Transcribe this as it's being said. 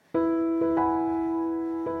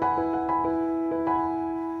Hey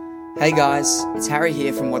guys, it's Harry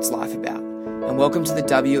here from What's Life About, and welcome to the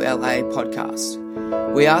WLA podcast.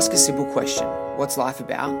 We ask a simple question, what's life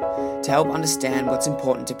about, to help understand what's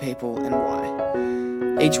important to people and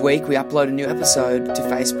why. Each week we upload a new episode to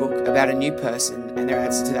Facebook about a new person and their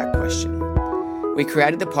answer to that question. We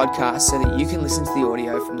created the podcast so that you can listen to the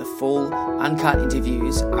audio from the full, uncut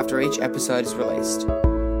interviews after each episode is released.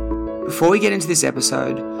 Before we get into this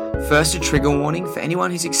episode, first a trigger warning for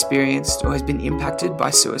anyone who's experienced or has been impacted by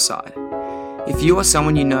suicide. If you or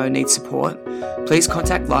someone you know needs support, please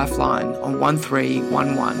contact Lifeline on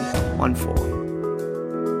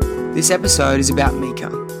 131114. This episode is about Mika.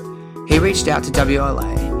 He reached out to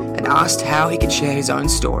WLA and asked how he could share his own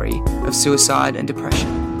story of suicide and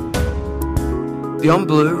depression. Beyond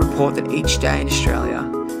Blue report that each day in Australia,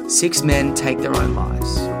 6 men take their own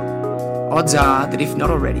lives. Odds are that if not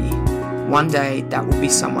already, one day that will be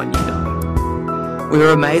someone you know. We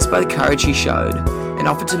were amazed by the courage he showed and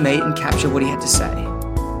offered to meet and capture what he had to say.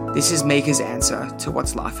 This is Mika's answer to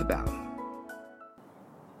What's Life About.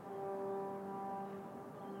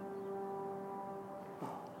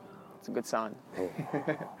 It's a good sign.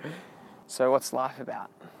 So what's life about?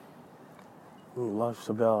 Life's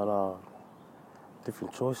about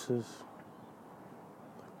different choices,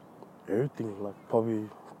 everything, like probably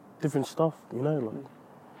different stuff,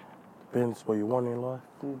 depends what you want in life,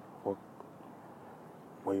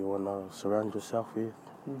 what you want to surround yourself with,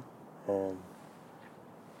 and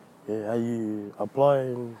how you apply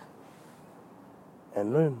and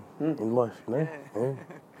learn in life,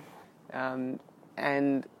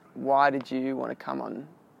 And why did you want to come on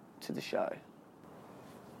to the show?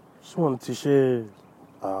 Just wanted to share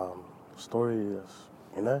story,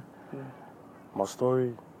 my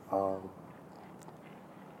story,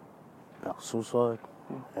 about suicide,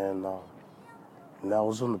 and I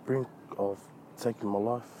was on the brink of taking my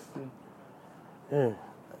life. And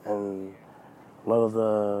a lot of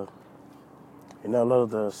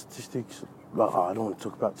the statistics. I don't want to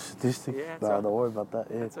talk about the statistics. Don't worry about that.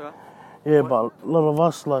 That's all right. Yeah, but a lot of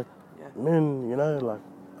us, men,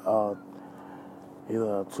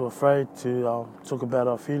 either too afraid to talk about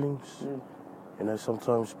our feelings.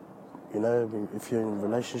 Sometimes, if you're in a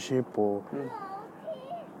relationship or,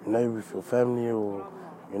 with your family or,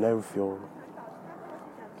 with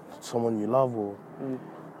someone you love or,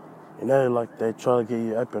 they try to get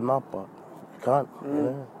you open up, but you can't,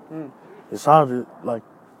 It's hard to,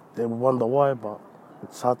 they wonder why, but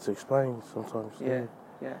it's hard to explain sometimes. Yeah.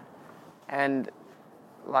 And,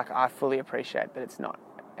 I fully appreciate that it's not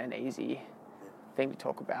an easy thing to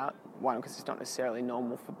talk about. One, because it's not necessarily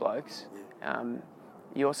normal for blokes.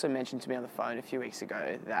 You also mentioned to me on the phone a few weeks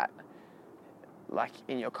ago that,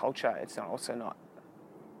 in your culture, it's also not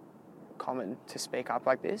common to speak up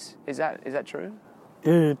like this. Is that true?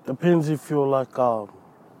 Yeah, it depends if you're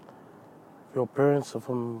your parents are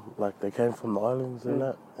from, they came from the islands and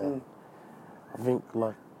that. And I think, a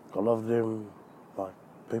lot of them,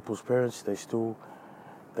 people's parents, they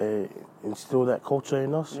instill that culture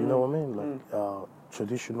in us, you know what I mean?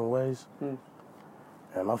 Traditional ways.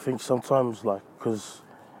 And I think sometimes, because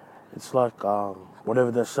it's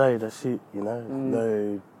whatever they say, that's it,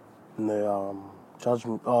 No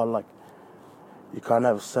judgment, you can't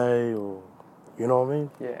have a say, or, you know what I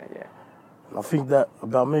mean? Yeah. And I think that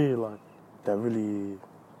about me, they really,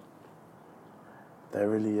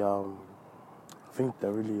 I think they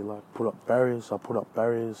really put up barriers. I put up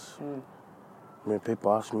barriers. When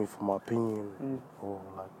people ask me for my opinion or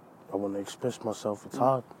I want to express myself, it's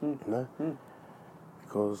hard,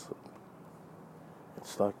 because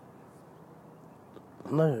it's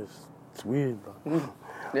it's weird.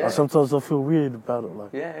 Sometimes I feel weird about it.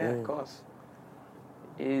 Yeah, of course.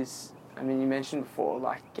 You mentioned before,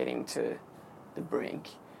 getting to the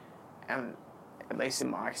brink, and at least in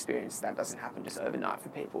my experience, that doesn't happen just overnight for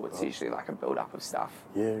people. It's usually a build-up of stuff.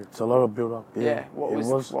 Yeah, it's a lot of build-up. Yeah. What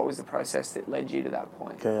was the process that led you to that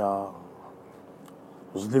point? Okay, I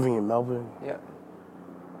was living in Melbourne. Yeah.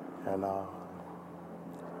 And I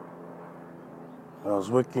was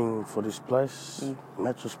working for this place,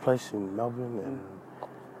 mattress place in Melbourne,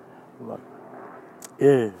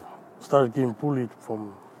 and started getting bullied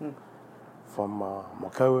from my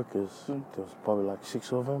co-workers. There was probably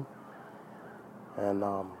 6 of them. And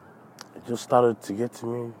it just started to get to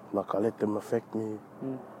me. I let them affect me,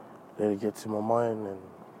 let it get to my mind, and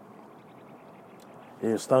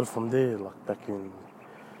it started from there. Back in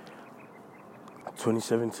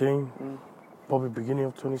 2017, probably beginning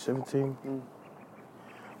of 2017.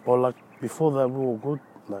 But before that, we were good.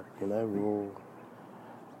 We were,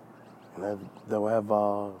 they would have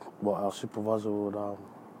our supervisor would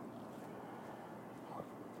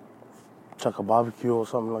chuck a barbecue or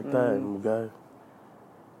something like that, and we go.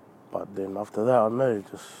 But then after that, I know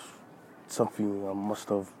just something I must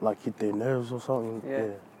have like hit their nerves or something.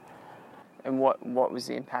 Yeah. And what was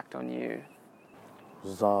the impact on you? It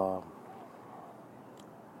was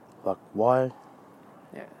like why,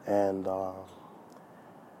 Yeah. and I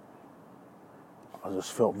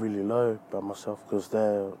just felt really low about myself because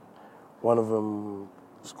one of them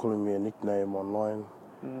was calling me a nickname online,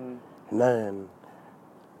 you know, and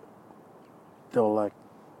they were like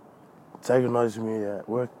antagonizing me at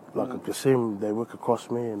work. Like I could see them, they work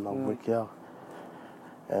across me and I work out.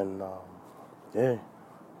 And yeah,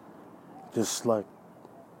 just like,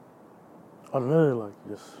 I don't know, like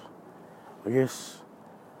just, I guess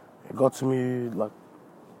it got to me like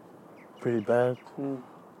pretty bad. And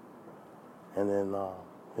then,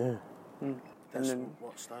 yeah. And then,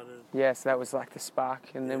 what started. yeah, so that was like the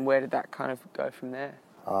spark. And then where did that kind of go from there?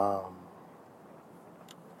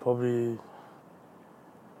 Probably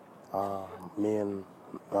me and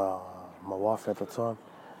my wife at the time,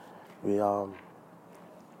 we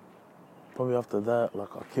probably after that,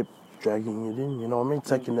 like I kept dragging it in, you know what I mean?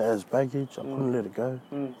 Taking it as baggage, I couldn't let it go.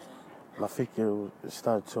 And I think it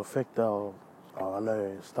started to affect our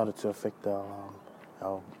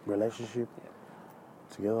relationship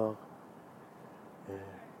together. Yeah.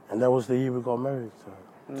 And that was the year we got married, so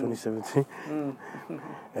 2017.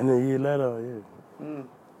 And a year later,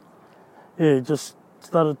 yeah, it just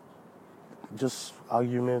started just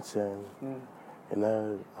arguments and, you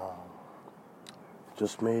know,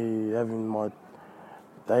 just me having my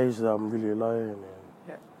days that I'm really low and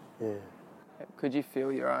yeah. Could you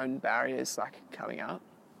feel your own barriers like coming up?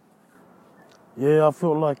 Yeah, I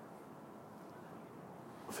feel like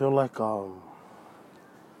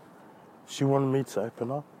she wanted me to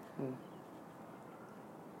open up.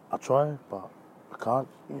 I try, but I can't,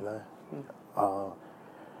 you know.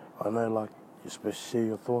 I know, like, you're supposed to share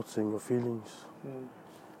your thoughts and your feelings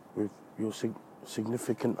with your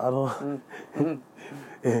significant other.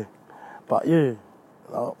 Yeah. But yeah,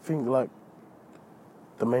 I think, like,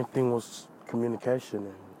 the main thing was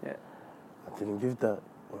communication, and I didn't give that,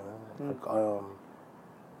 you know. Like,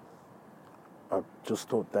 I just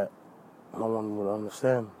thought that no one would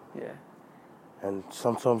understand. Yeah. And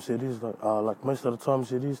sometimes it is like most of the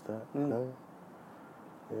times it is that, you know.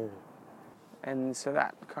 Yeah. And so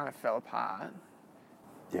that kind of fell apart.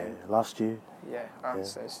 Yeah, last year. Yeah. Yeah.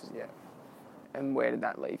 So yeah. And where did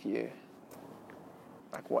that leave you?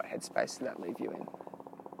 Like, what headspace did that leave you in?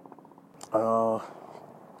 I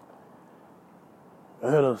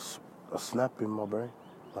heard a snap in my brain,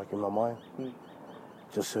 like in my mind.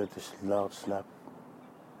 Just heard this loud snap.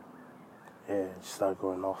 Yeah, it just started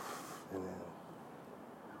going off, and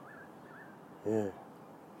then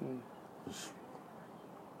just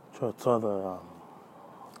try to tie the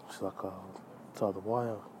it's like tie the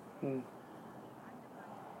wire.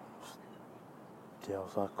 Yeah, I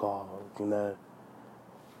was like, oh, you know,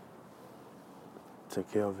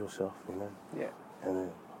 take care of yourself, you know. Yeah. And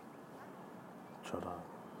then try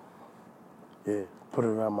to, put it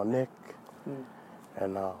around my neck.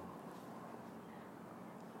 And I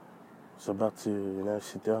was about to, you know,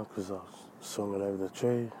 sit down because I was swinging over the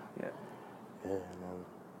tree. Yeah. Yeah, and then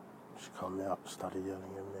she came out and started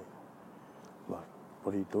yelling at me. Like,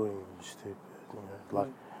 what are you doing, you stupid? You know,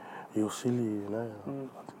 like, you're silly, you know.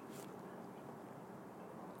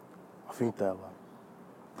 I think that, like,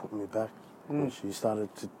 put me back when she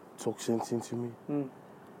started to talk sense into me. And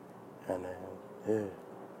then, yeah,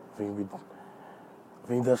 I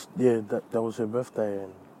think that was her birthday,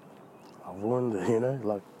 and I ruined it, you know,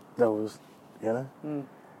 like, that was, you know.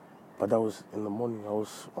 But that was in the morning. I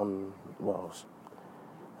was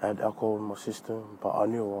I had alcohol in my system, but I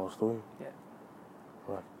knew what I was doing. Yeah.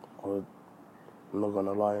 Like, I'm not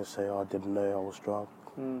gonna lie and say I didn't know I was drunk,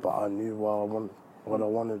 but I knew what I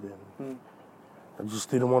wanted, and I just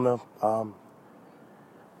didn't want to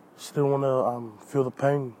feel the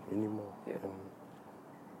pain anymore. Yeah. And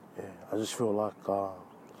yeah, I just feel like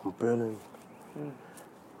I'm burdened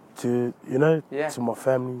to, you know, to my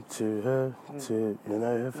family, to her, to, you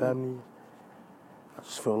know, her family. I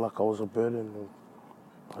just felt like I was a burden, and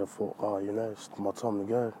I thought, oh, you know, it's my time to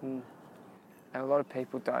go. And a lot of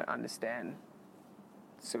people don't understand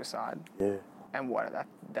suicide. Yeah. And what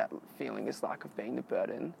that feeling is like of being the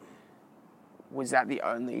burden. Was that the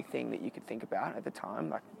only thing that you could think about at the time?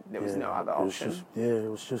 Like, there was no other option? It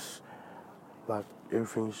was just, like,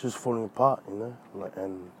 everything's just falling apart, you know? Like,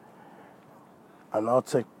 and I'll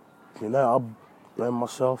take, you know, I'll blame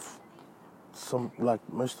myself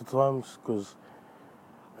most of the times, because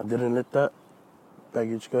I didn't let that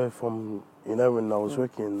baggage go from, you know, when I was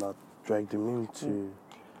working, I dragged him into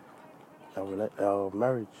our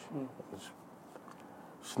marriage.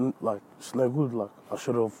 It's no good. Like, I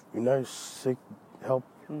should have, seek help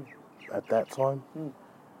at that time.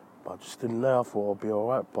 But I just didn't know. I thought I'd be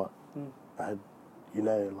alright, but I had,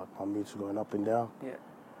 like my moods were going up and down. Yeah.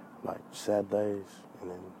 Like sad days,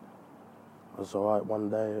 and then I was alright one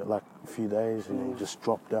day, like a few days, and then just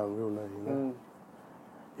dropped down real low,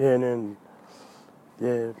 Yeah, and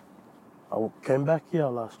then, I came back here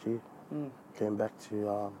last year. Came back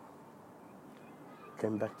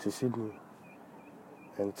to Sydney.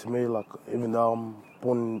 And to me, like, even though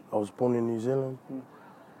I was born in New Zealand, I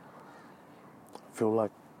feel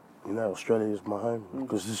like, Australia is my home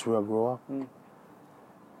because this is where I grew up.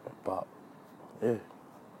 But, yeah,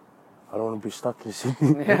 I don't want to be stuck in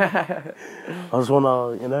Sydney. I just want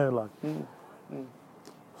to,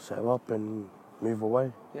 save up and move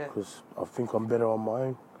away because I think I'm better on my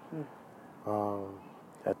own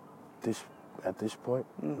at this point,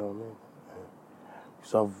 you know what I mean?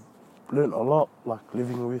 So I've learned a lot, like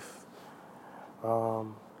living with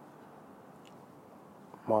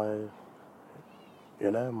my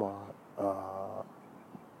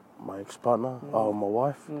ex-partner, my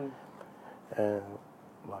wife, and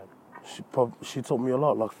like she taught me a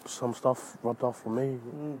lot. Like some stuff rubbed off for me,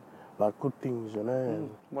 like good things, And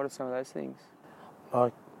What are some of those things?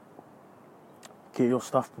 like get your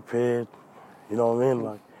stuff prepared, you know what I mean?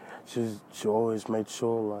 Like she always made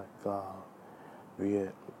sure like we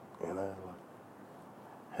get, like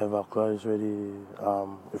have our clothes ready.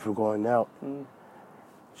 If we're going out,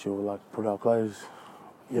 she will like put our clothes,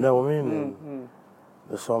 you know what I mean? And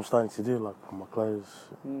that's what I'm starting to do, like put my clothes,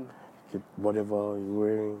 get whatever you're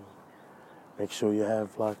wearing, make sure you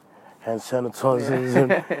have like hand sanitizers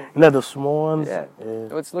and the small ones. Yeah.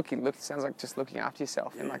 Well, sounds like just looking after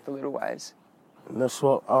yourself in like the little ways. And that's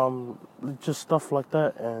what just stuff like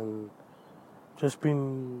that, and just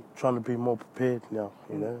been trying to be more prepared now,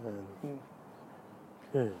 and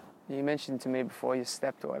yeah. You mentioned to me before your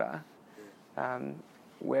stepdaughter,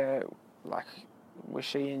 where like was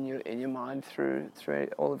she in your mind through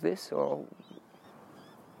all of this, or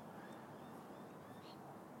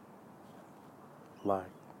like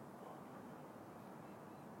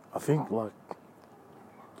I think like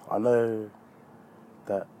I know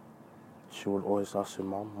that she would always ask her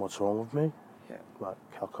mum what's wrong with me. Yeah. Like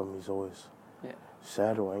how come he's always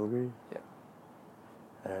sad or angry. Yeah.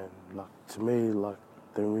 And like to me, like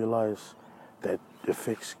they realise that it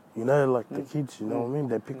affects like the kids, you know what I mean?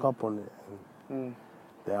 They pick up on it and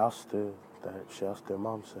she asked her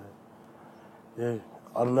mum, so yeah,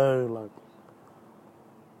 I don't know, like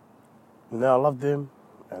I love them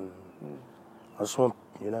and I just want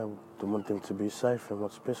them to be safe and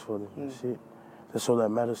what's best for them. That's it. That's all that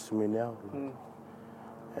matters to me now. Like,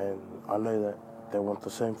 and I know that they want the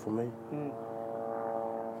same for me.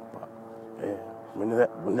 But yeah,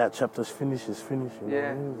 when that chapter's finished, it's finished. You know what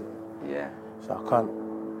I mean? Yeah. So I can't,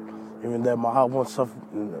 even though my heart wants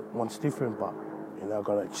different, but I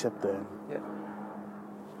gotta accept it and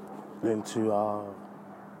learn to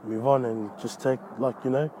move on and just take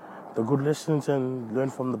the good lessons and learn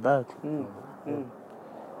from the bad.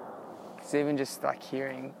 Because even just like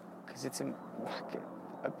hearing, because it's a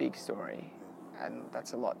big story, and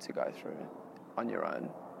that's a lot to go through on your own,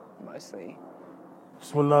 mostly.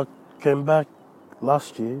 So when I came back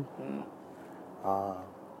last year, I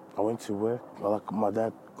went to work. Like my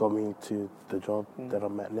dad got me into the job that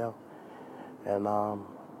I'm at now, and I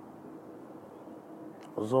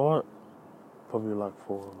was alright. Probably like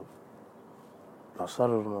I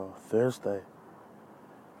started on a Thursday,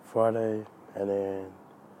 Friday, and then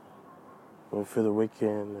went through the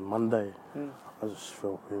weekend and Monday. I just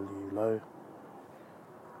felt really low.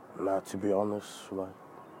 Now, to be honest, like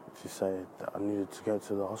she said that I needed to go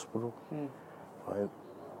to the hospital. Right?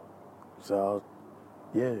 So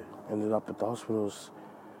ended up at the hospital.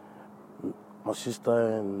 My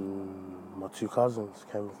sister and my two cousins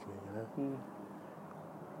came with me,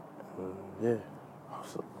 And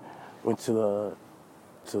went to the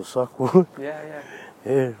psych ward. Yeah.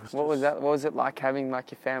 Yeah. What was that? What was it like having like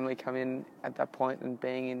your family come in at that point and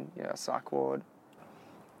being in a psych ward?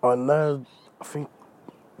 I know. I think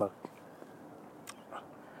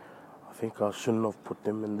I shouldn't have put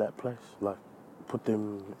them in that place. Like, put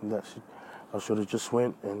them in that. I should have just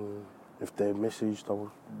went, and if they messaged, I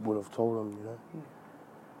would have told them.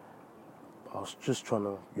 I was just trying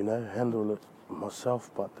to, handle it myself,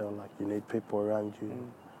 but they were like, you need people around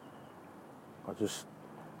you.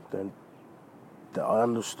 I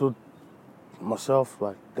understood myself,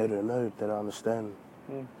 like they don't know, they don't understand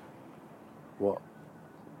what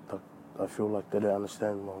I feel like they don't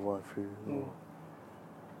understand what I'm going through.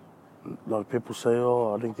 A lot of people say,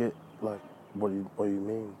 I didn't get like what you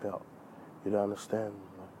mean about you don't understand.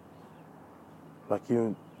 Like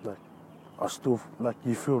you, like I still like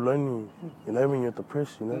you feel lonely. You know when you're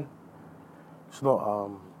depressed. You know, it's not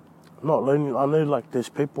lonely. I know like there's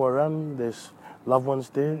people around you, there's loved ones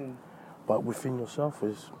there, but within yourself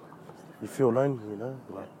you feel lonely. You know,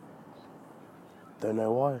 like don't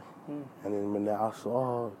know why. And then when they ask,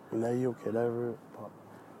 oh, you know, you'll get over it, but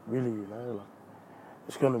really, you know, like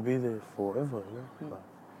it's gonna be there forever. You know, like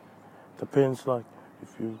depends like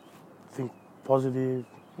if you think positive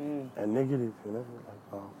and negative. You know,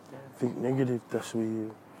 like, think negative, that's where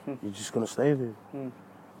you're just gonna stay there.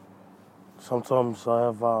 Sometimes I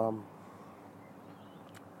have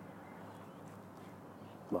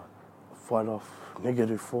like fight off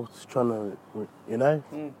negative thoughts, trying to, you know,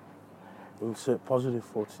 insert positive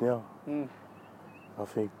thoughts now. I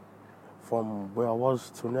think from where I was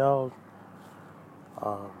till now,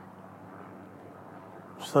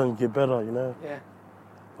 starting to get better, you know. Yeah.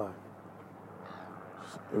 Like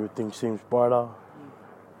everything seems brighter,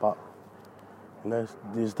 but you know,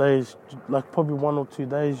 these days, like probably 1 or 2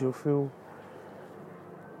 days, you'll feel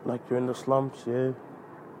like you're in the slumps. Yeah,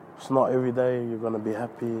 it's not every day you're gonna be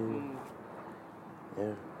happy.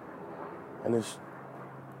 Yeah, and it's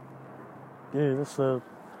that's the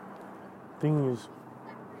thing is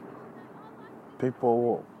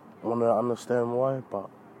people want to understand why, but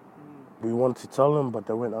we want to tell them, but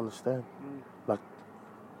they won't understand. Like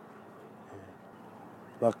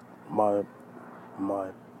my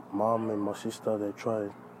mom and my sister, they try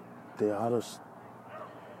their hardest,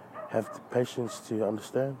 have the patience to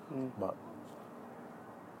understand, but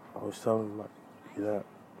I always tell them like you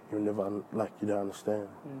never you don't understand.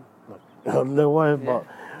 Like I don't know why, but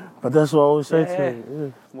that's what I always say to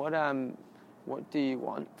them. Yeah. What do you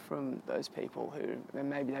want from those people who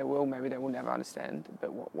maybe they will never understand,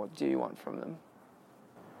 but what do you want from them?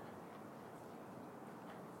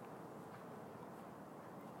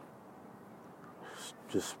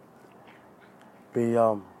 Just be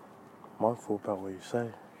mindful about what you say,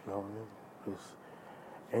 you know what I mean? Because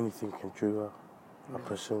anything can trigger a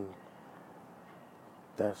person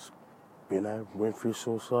that's, you know, went through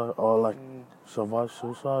suicide or like survived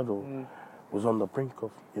suicide or was on the brink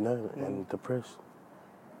of, you know, and depressed.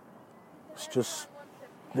 It's just,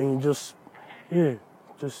 then you just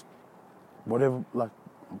whatever, like,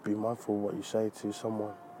 be mindful of what you say to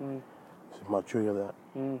someone. It might trigger that.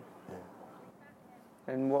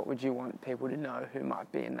 And what would you want people to know who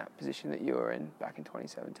might be in that position that you were in back in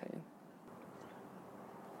 2017?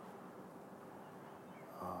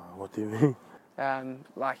 What do you mean?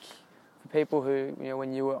 Like, for people who, you know,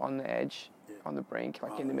 when you were on the edge, on the brink,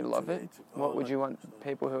 like in the middle of it, what would you want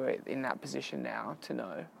people who are in that position now to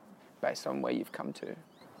know, based on where you've come to?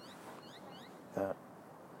 That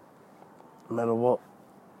no matter what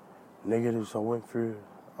negatives I went through,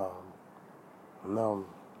 now,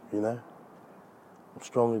 you know, I'm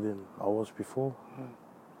stronger than I was before,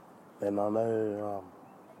 and I know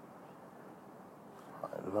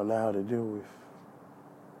how to deal with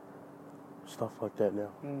stuff like that now.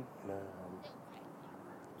 You know,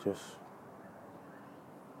 it's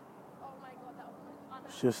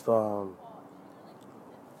just I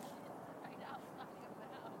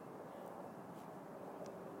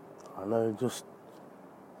know, just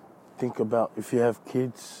think about if you have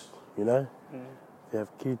kids, you know, if you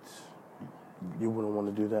have kids, you wouldn't want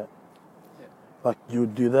to do that. Yeah. Like, you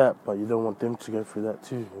would do that, but you don't want them to go through that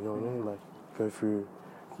too, you know what I mean? Like, go through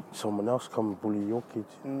someone else come and bully your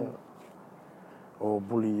kids, you know? Or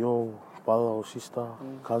bully your brother or sister,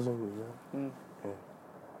 cousin, you know?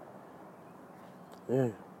 Yeah,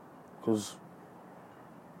 because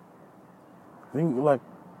I think, like,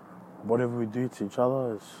 whatever we do to each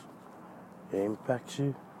other, it impacts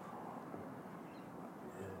you.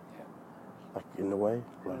 Yeah. Like, in a way,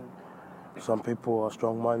 like, some people are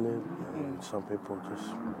strong-minded, and some people are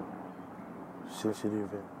just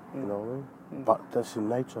sensitive, and, you know what I mean? But that's in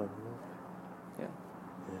nature, you know? Yeah.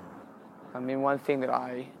 I mean, one thing that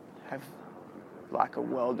I have, like, a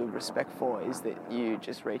world of respect for is that you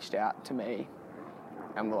just reached out to me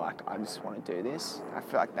and were like, I just want to do this. I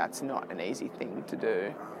feel like that's not an easy thing to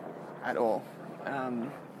do at all.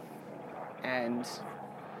 And,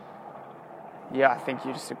 yeah, I think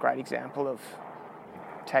you're just a great example of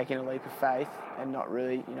taking a leap of faith and not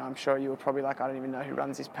really, you know, I'm sure you were probably like, I don't even know who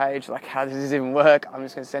runs this page, like, how does this even work? I'm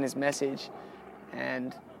just going to send this message.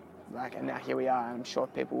 And, like, and now here we are. I'm sure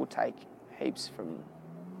people will take heaps from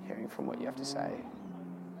hearing from what you have to say.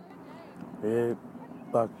 Yeah,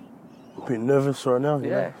 like, I'm a bit nervous right now, you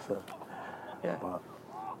know? So, yeah. But,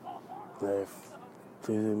 you know, if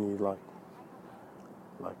there's any, like,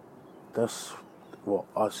 that's what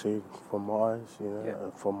I see from my eyes, you know, Yeah.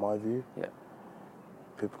 from my view. Yeah.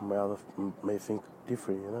 People may think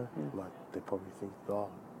different, you know, like they probably think,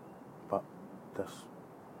 but that's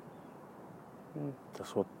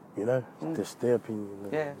what, you know, that's their opinion.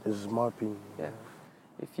 Yeah. This is my opinion. Yeah.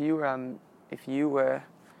 If you were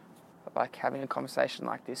like having a conversation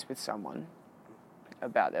like this with someone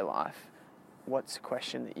about their life, what's a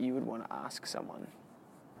question that you would want to ask someone?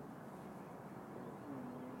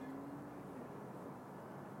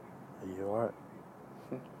 Are you alright?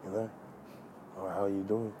 You know? Or how are you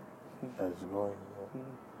doing? How's it going? You know?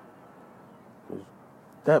 'Cause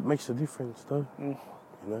that makes a difference though. You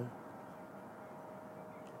know?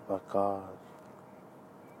 Like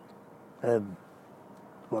had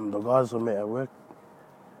one of the guys I met at work,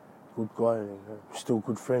 good guy, you know, we're still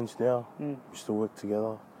good friends now. We still work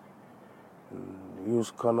together. And he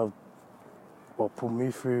was kind of what put me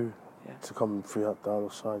through to come through out the other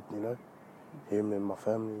side, you know? Him and my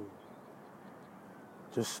family.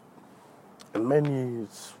 And mainly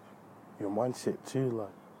it's your mindset too,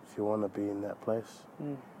 like if you want to be in that place.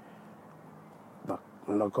 Like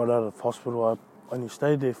when I got out of hospital, I only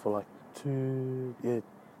stayed there for like 2 days,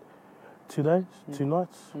 2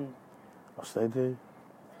 nights. I stayed there.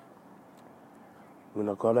 When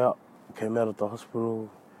I got out, came out of the hospital,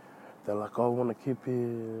 they're like, I want to keep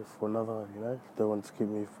you for another, you know, they want to keep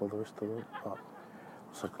me for the rest of it. But I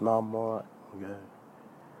was like, no, I'm alright. Okay.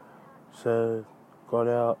 So got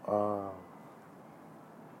out,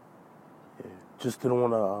 just didn't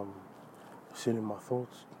want to sit in my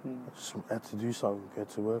thoughts. I just had to do something, go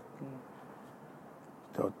to work.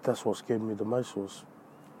 That's what scared me the most, was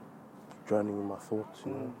drowning in my thoughts,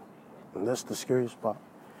 you know. And that's the scariest part.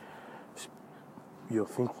 Your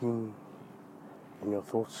thinking and your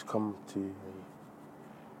thoughts come to you.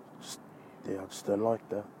 I just don't like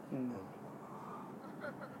that.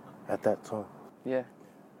 At that time. Yeah.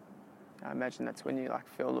 I imagine that's when you like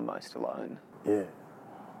feel the most alone. Yeah.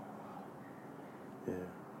 Yeah.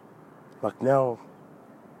 Like now,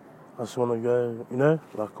 I just want to go, you know,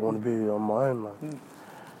 like I want to be on my own, like,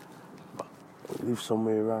 but live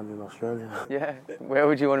somewhere around in Australia. Yeah. Where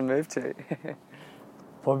would you want to move to?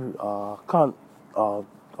 Probably, can't,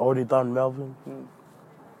 already done Melbourne.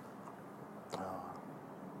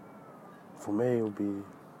 For me, it would be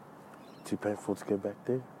too painful to get back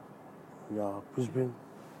there. Yeah, Brisbane.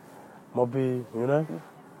 Might be, you know,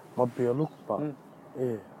 might be a look, but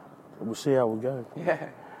yeah, we'll see how we go. Yeah.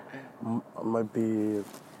 Maybe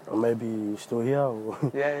still here. Or,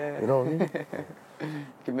 Yeah. You know what I mean? You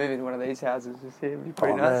can move into one of these houses just here. It'd be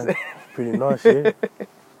pretty nice. Man, pretty nice, yeah.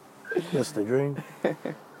 That's the dream.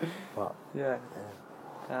 But, yeah.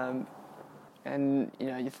 And you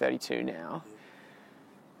know, you're 32 now.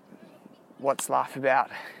 What's life about?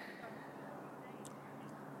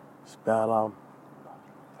 It's about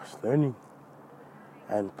just learning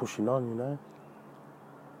and pushing on, you know,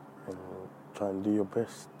 and trying to do your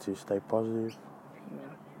best to stay positive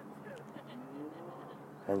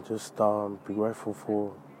and just be grateful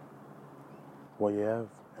for what you have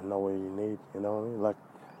and not what you need, you know what I mean? Like,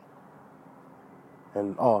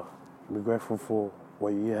 and be grateful for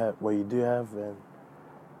what you have, what you do have, and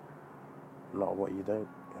not what you don't,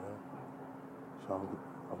 you know. So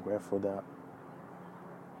I'm grateful that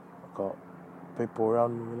I got people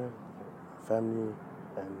around me, you know, family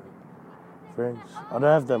and friends. I don't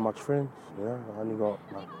have that much friends, you know. I only got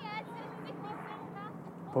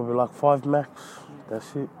probably like 5 max. That's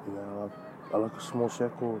it, you know. I like a small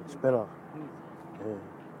circle. It's better. Yeah.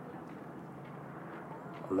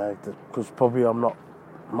 Like that, because probably I'm not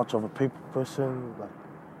much of a people person. Like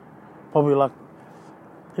probably like,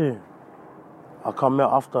 yeah. I come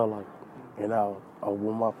out after, like, you know, I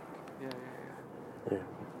warm up. Yeah.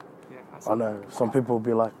 I know some people will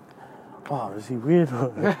be like, "Oh, is he weird?"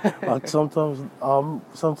 Like sometimes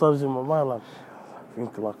in my mind, like, I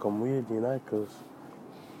think like I'm weird, you know, because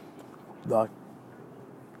like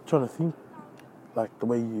trying to think like the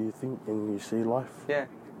way you think and you see life. Yeah.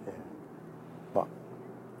 Yeah. But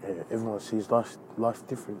yeah, everyone sees life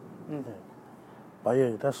different. Yeah. But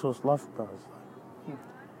yeah, that's what life about. It's like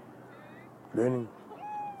learning,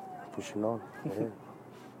 pushing on. Yeah.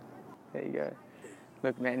 There you go.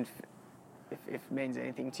 Look, man, if it means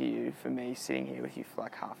anything to you, for me, sitting here with you for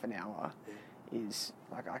like half an hour is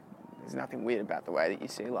like, there's nothing weird about the way that you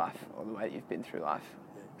see life or the way that you've been through life.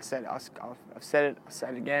 I've said it, I'll say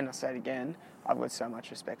it again. I've got so much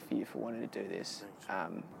respect for you for wanting to do this.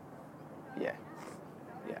 Yeah,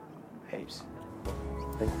 heaps.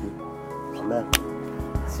 Thank you. Amen.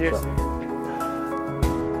 Seriously.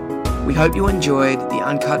 We hope you enjoyed the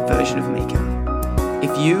uncut version of Mika.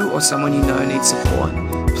 If you or someone you know needs support,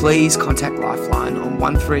 please contact Lifeline on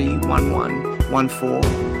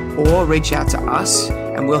 131114 or reach out to us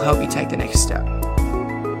and we'll help you take the next step.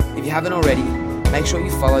 If you haven't already, make sure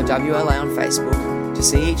you follow WLA on Facebook to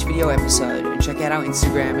see each video episode and check out our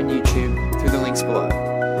Instagram and YouTube through the links below.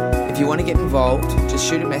 If you want to get involved, just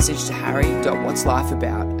shoot a message to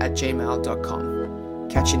harry.whatslifeabout@gmail.com.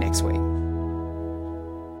 Catch you next week.